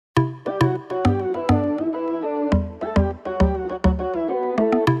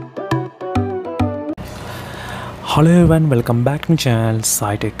Hello everyone, welcome back to my channel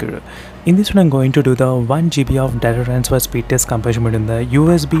SciTech Guru. In this one I'm going to do the 1 GB of data transfer speed test comparison between the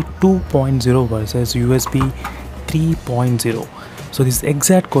USB 2.0 versus USB 3.0. So this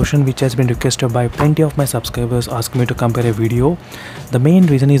exact question which has been requested by plenty of my subscribers ask me to compare a video. The main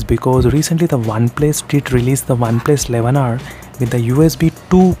reason is because recently the OnePlus did release the OnePlus 11R with the USB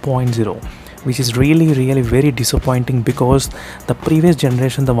 2.0. which is really very disappointing because the previous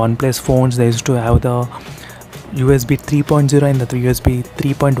generation the OnePlus phones they used to have the USB 3.0 and the USB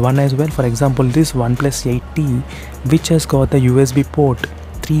 3.1 as well. For example, this OnePlus 8T which has got the USB port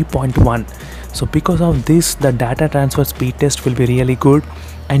 3.1. So because of this the data transfer speed test will be really good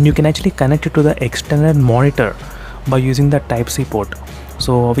and you can actually connect it to the external monitor by using the Type-C port,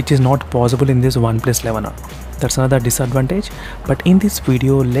 so which is not possible in this OnePlus 11R. That's another disadvantage. But in this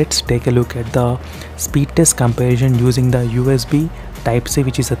video let's take a look at the speed test comparison using the USB Type-C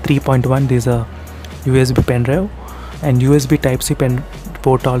which is a 3.1. This is a USB pendrive and USB Type-C pen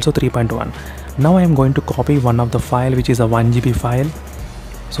port also 3.1. Now I am going to copy one of the file which is a 1 GB file.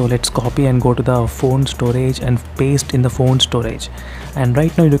 So let's copy and go to the phone storage and paste in the phone storage. And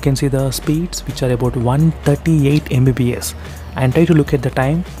right now you can see the speeds which are about 138 Mbps. And try to look at the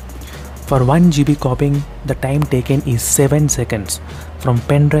time. For 1 GB copying, the time taken is 7 seconds from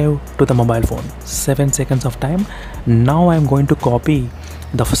pendrive to the mobile phone. 7 seconds of time. Now I am going to copy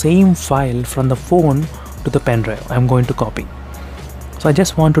the same file from the phone to the pendrive. I am going to copy. So I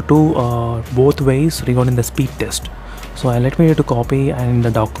just want to do both ways regarding the speed test. So I let me to copy and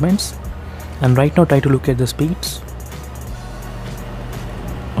the documents, and right now try to look at the speeds.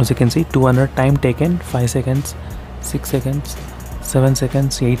 As you can see, 200 time taken 5 seconds, 6 seconds, 7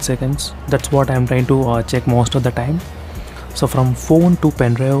 seconds, 8 seconds. That's what I am trying to check most of the time. So from phone to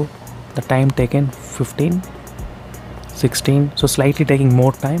pendrive the time taken 15, 16, so slightly taking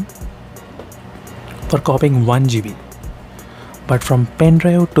more time for copying 1 GB. But from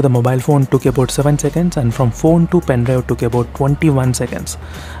pendrive to the mobile phone took about 7 seconds and from phone to pendrive took about 21 seconds.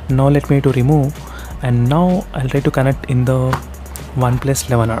 Now let me to remove and now I'll try to connect in the OnePlus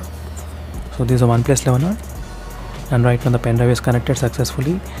 11R. So this is a OnePlus 11R and right now the pendrive is connected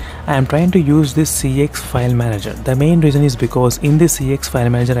successfully. I am trying to use this CX file manager. The main reason is because in this CX file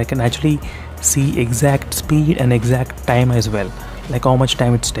manager I can actually see exact speed and exact time as well, like how much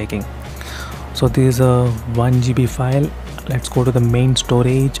time it's taking. So this is a 1 GB file. Let's go to the main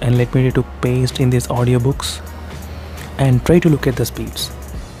storage and let me to paste in this audiobooks and try to look at the speeds.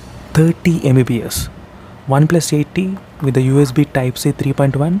 30 Mbps. OnePlus 8T with the USB Type-C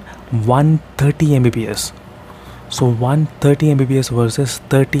 3.1, 130 Mbps. So 130 Mbps versus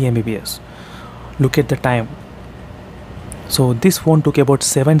 30 Mbps. Look at the time. So this phone took about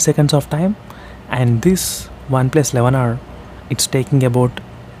 7 seconds of time and this OnePlus 11R it's taking about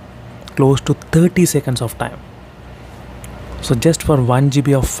close to 30 seconds of time. So just for 1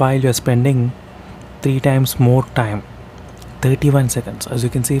 GB of file you are spending 3 times more time, 31 seconds, as you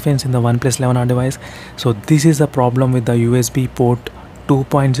can see friends in the OnePlus 11R device. So this is a problem with the USB port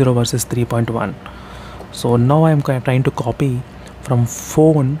 2.0 versus 3.1. So now I am trying to copy from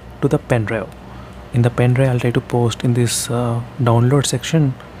phone to the pendrive. In the pendrive I'll try to post in this download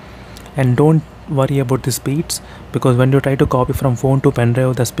section, and don't worry about the speeds because when you try to copy from phone to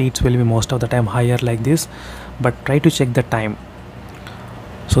pendrive the speeds will be most of the time higher like this, but try to check the time.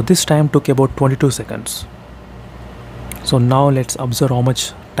 So this time took about 22 seconds. So now let's observe how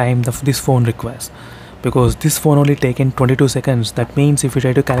much time this phone requires, because this phone only taken 22 seconds. That means if you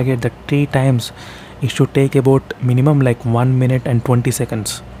try to calculate the 3 times it should take about minimum like 1 minute and 20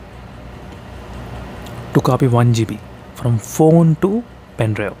 seconds to copy 1 GB from phone to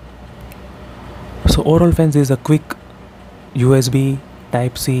pendrive. So overall friends, this is a quick USB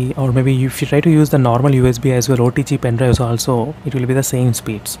Type-C, or maybe if you try to use the normal USB as well, OTG pendrives also, it will be the same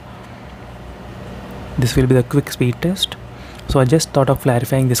speeds. This will be the quick speed test. So I just thought of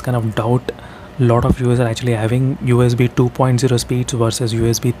clarifying this kind of doubt. A lot of users are actually having USB 2.0 speeds versus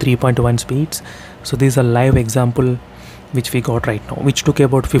USB 3.1 speeds. So this is a live example which we got right now, which took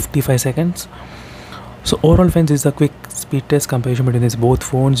about 55 seconds. So overall friends, this is a quick speed test comparison between these both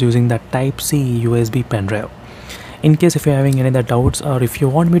phones using the Type-C USB pendrive. In case if you're having any other doubts or if you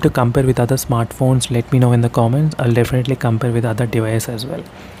want me to compare with other smartphones, let me know in the comments. I'll definitely compare with other devices as well.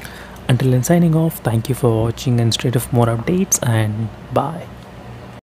 Until then, signing off, thank you for watching and stay tuned for more updates and bye.